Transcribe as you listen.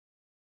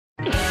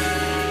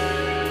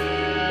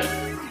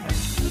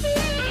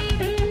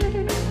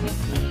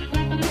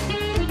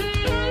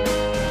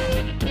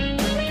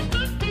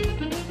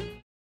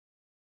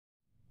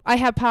I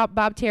have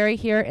Bob Terry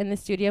here in the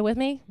studio with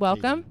me.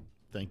 Welcome.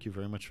 Thank you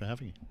very much for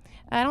having me.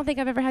 I don't think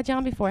I've ever had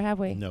John before, have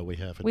we? No, we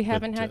haven't. We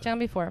haven't had John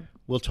before.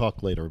 We'll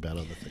talk later about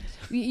other things.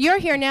 You're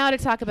here now to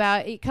talk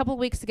about, a couple of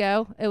weeks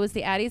ago, it was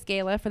the Addys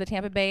Gala for the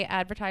Tampa Bay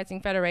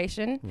Advertising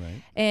Federation.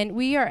 Right. And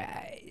we are,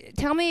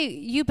 tell me,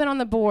 you've been on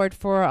the board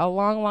for a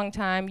long, long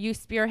time. You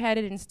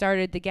spearheaded and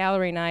started the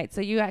gallery night, so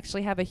you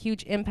actually have a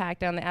huge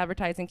impact on the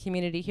advertising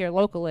community here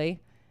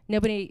locally.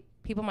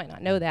 People might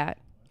not know that,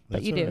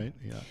 but you do. Right.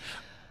 Yeah.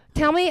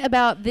 Tell me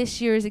about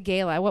this year's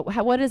gala.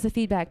 What has the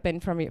feedback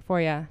been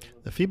for you?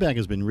 The feedback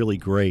has been really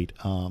great.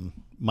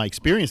 My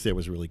experience there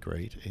was really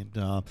great,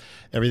 and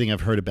everything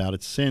I've heard about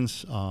it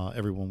since,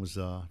 everyone was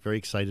very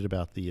excited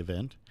about the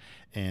event,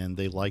 and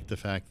they liked the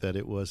fact that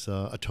it was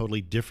a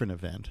totally different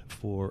event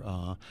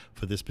for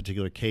this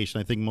particular occasion.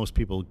 I think most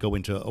people go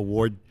into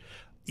award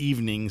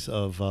evenings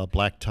of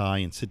black tie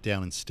and sit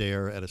down and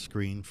stare at a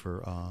screen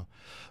for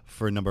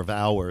a number of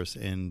hours,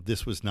 and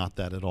this was not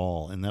that at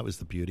all, and that was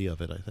the beauty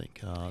of it, I think,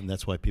 and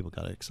that's why people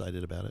got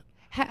excited about it.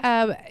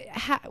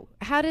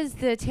 How does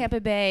the Tampa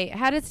Bay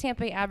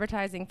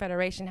Advertising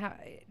Federation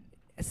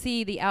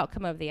see the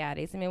outcome of the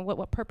Addys? I mean,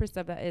 what purpose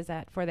of that is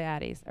that for the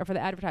Addys or for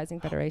the Advertising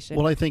Federation?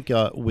 Well, I think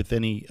with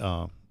any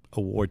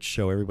awards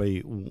show,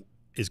 everybody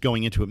is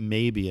going into it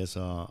maybe as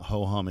a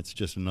ho-hum. It's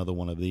just another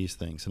one of these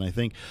things, and I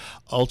think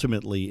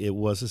ultimately it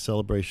was a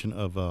celebration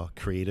of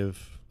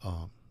creative.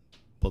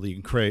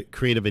 The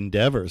creative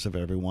endeavors of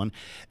everyone,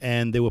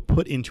 and they were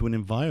put into an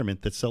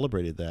environment that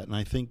celebrated that. And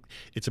I think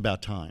it's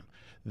about time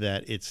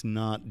that it's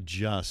not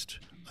just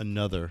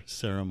another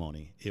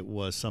ceremony. It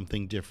was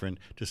something different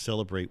to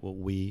celebrate what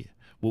we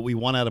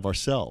want out of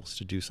ourselves,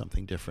 to do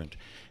something different,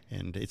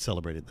 and it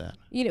celebrated that.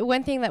 You know,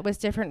 one thing that was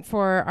different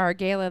for our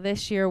gala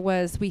this year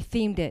was we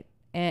themed it,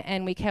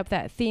 and we kept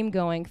that theme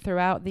going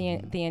throughout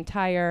the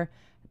entire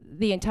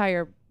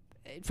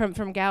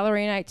from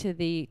gallery night to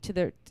the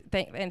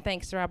and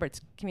thanks to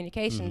Robert's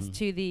Communications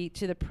to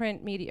the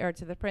print media, or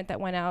to the print that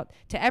went out,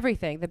 to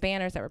everything, the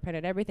banners that were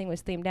printed, everything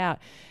was themed out.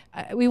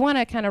 We want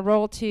to kind of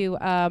roll to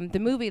the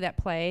movie that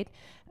played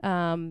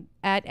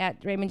at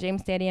Raymond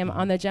James Stadium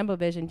on the Jumbo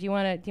Vision. Do you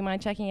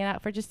mind checking it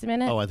out for just a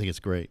minute? Oh, I think it's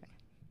great.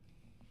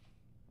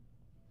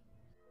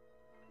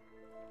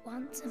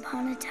 Once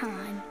upon a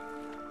time,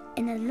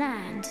 in a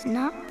land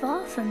not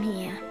far from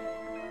here,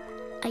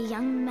 a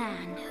young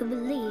man who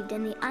believed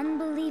in the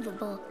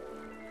unbelievable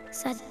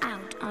set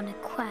out on a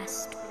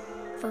quest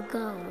for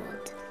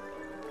gold.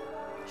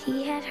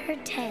 He had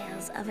heard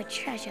tales of a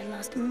treasure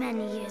lost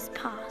many years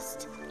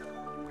past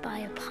by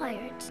a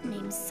pirate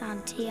named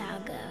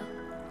Santiago.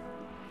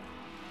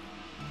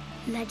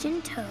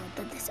 Legend told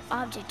that this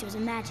object was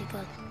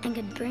magical and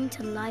could bring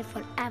to life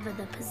whatever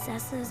the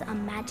possessor's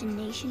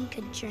imagination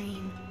could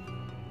dream.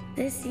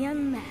 This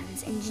young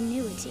man's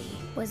ingenuity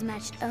was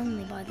matched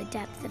only by the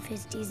depth of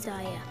his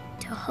desire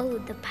to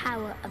hold the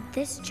power of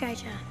this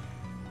treasure,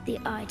 the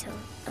idol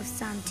of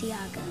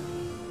Santiago.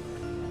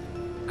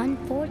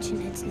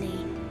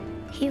 Unfortunately,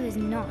 he was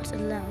not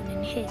alone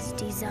in his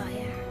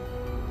desire.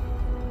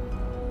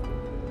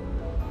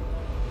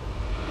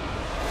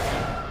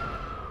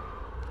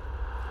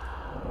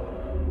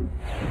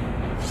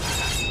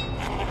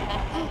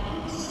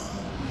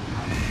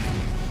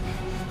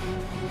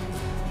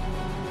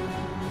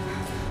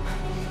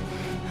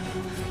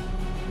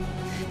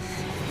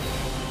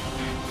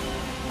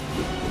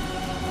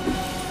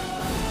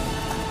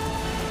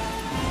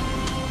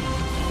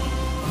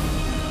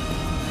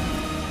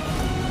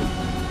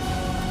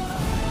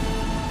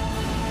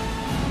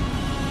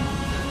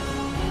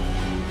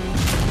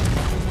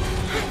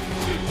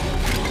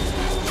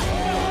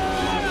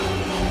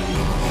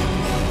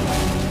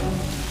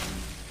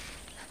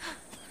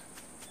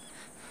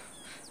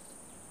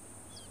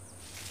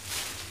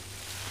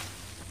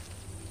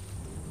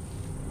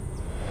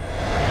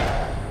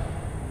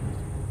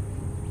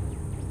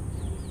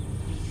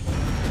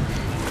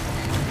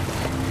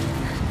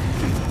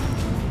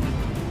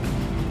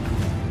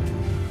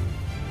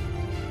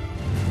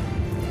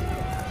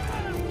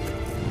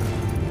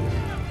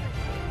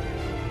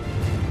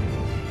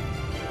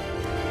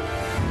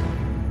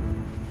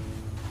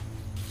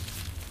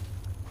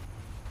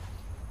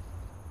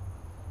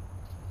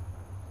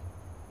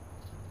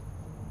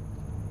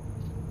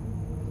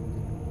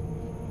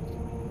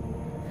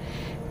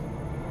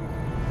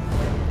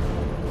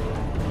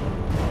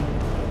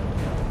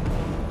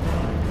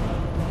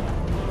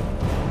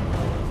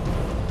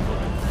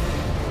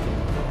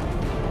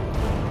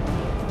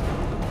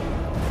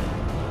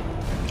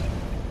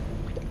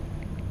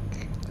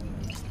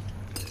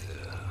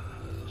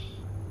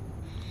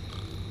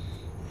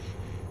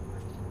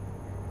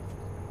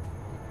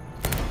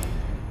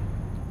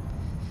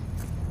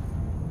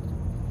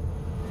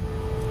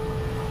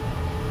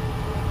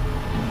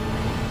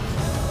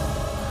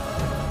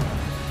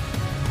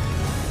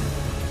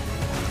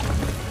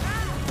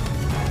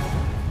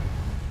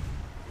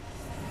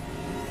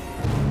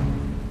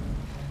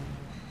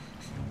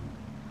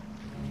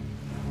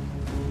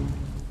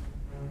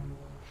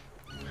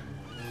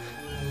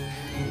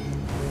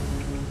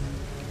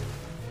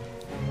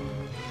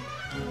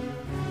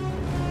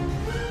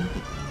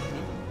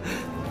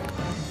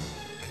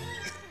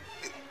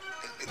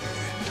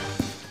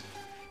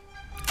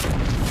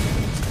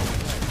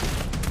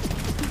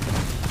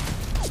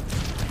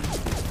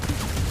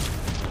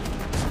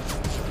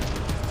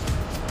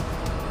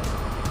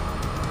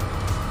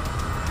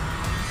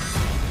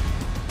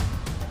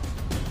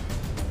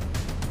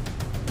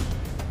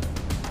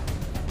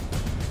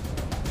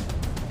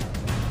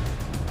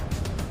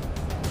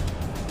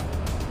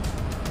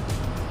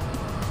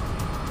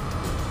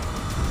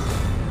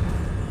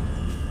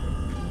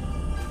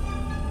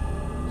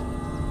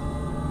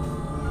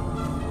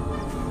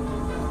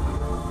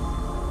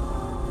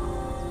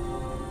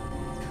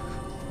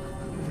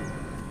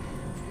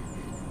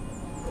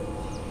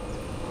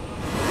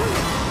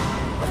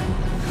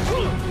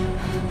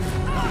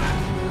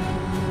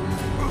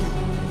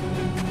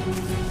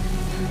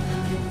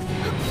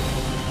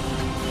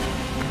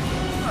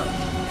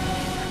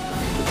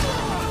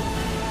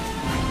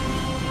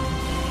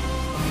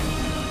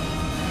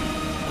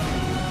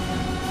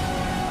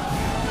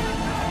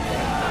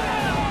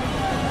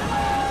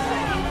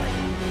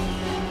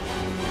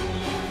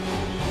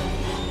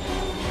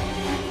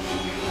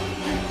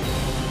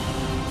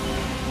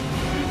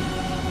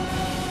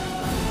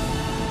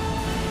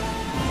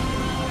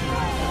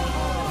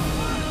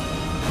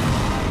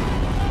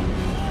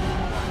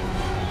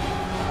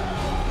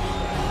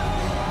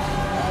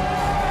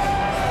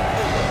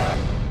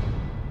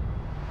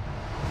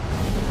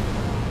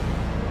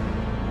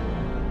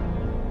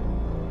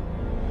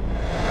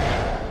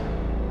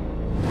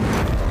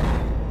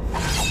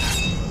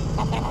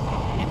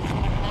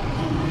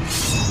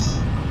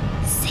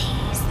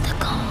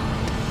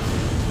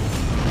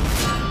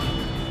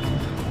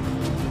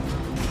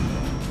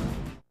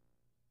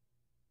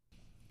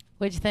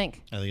 What'd you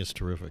think? I think it's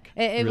terrific.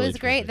 It Really was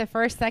great. terrific. The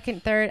first,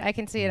 second, third, I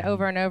can see it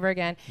over and over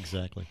again.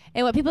 Exactly.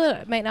 And what people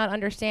might not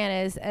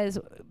understand is, as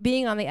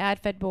being on the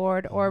AdFed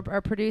board or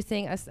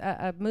producing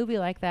a movie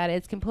like that,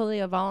 it's completely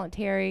a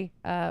voluntary.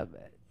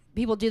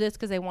 People do this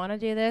because they want to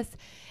do this,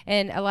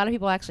 and a lot of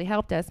people actually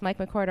helped us. Mike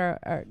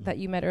McCourt, that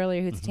you met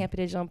earlier, who's a Tampa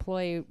Digital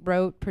employee,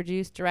 wrote,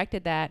 produced,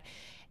 directed that.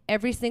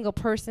 Every single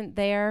person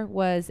there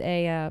was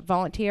a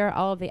volunteer.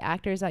 All of the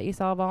actors that you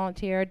saw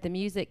volunteered. The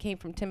music came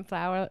from Tim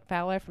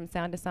Fowler from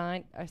Sound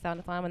Design,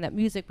 and that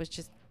music was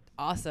just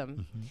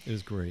awesome. It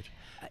was great.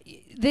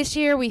 This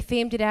year we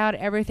themed it out.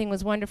 Everything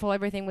was wonderful.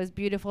 Everything was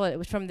beautiful. It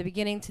was from the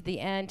beginning to the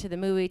end, to the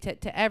movie,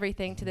 to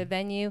everything, to the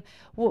venue.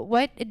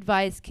 What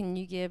advice can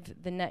you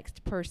give the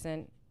next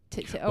person,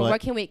 or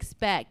what can we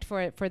expect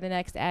for the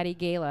next Addy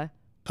Gala?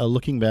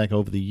 Looking back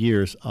over the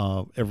years,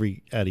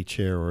 every Addy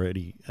chair or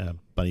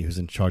anybody who's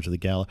in charge of the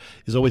gala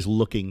is always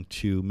looking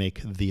to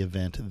make the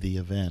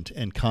event,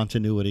 and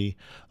continuity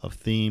of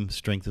theme,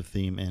 strength of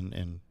theme,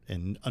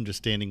 and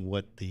understanding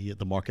what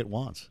the market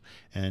wants.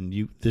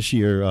 And this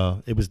year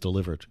it was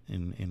delivered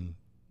in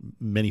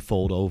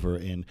many-fold over,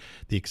 and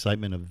the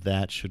excitement of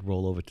that should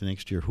roll over to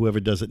next year. Whoever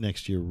does it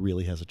next year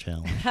really has a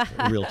challenge,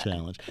 a real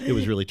challenge. It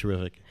was really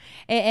terrific.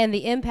 And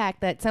the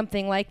impact that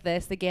something like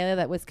this, the gala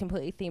that was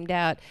completely themed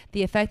out,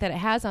 the effect that it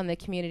has on the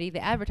community,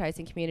 the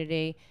advertising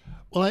community.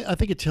 Well, I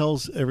think it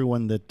tells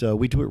everyone that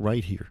we do it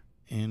right here.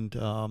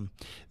 And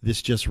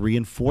this just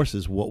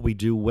reinforces what we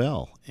do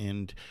well.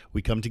 And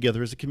we come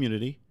together as a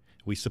community.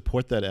 We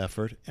support that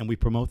effort, and we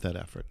promote that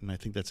effort, and I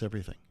think that's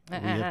everything. We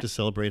have to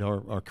celebrate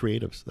our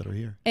creatives that are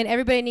here. And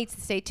everybody needs to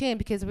stay tuned,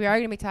 because we are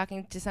going to be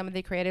talking to some of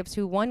the creatives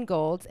who won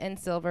golds and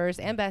silvers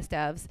and best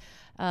ofs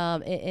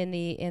in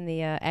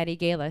the Addy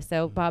Gala.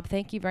 So, Bob,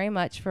 thank you very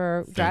much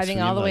for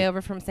driving all the way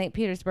over from St.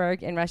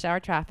 Petersburg in rush hour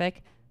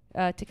traffic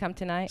to come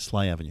tonight.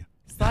 Sly Avenue.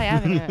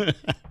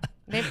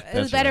 It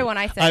was better when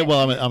I said it.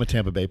 Well, I'm a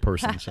Tampa Bay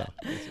person, so.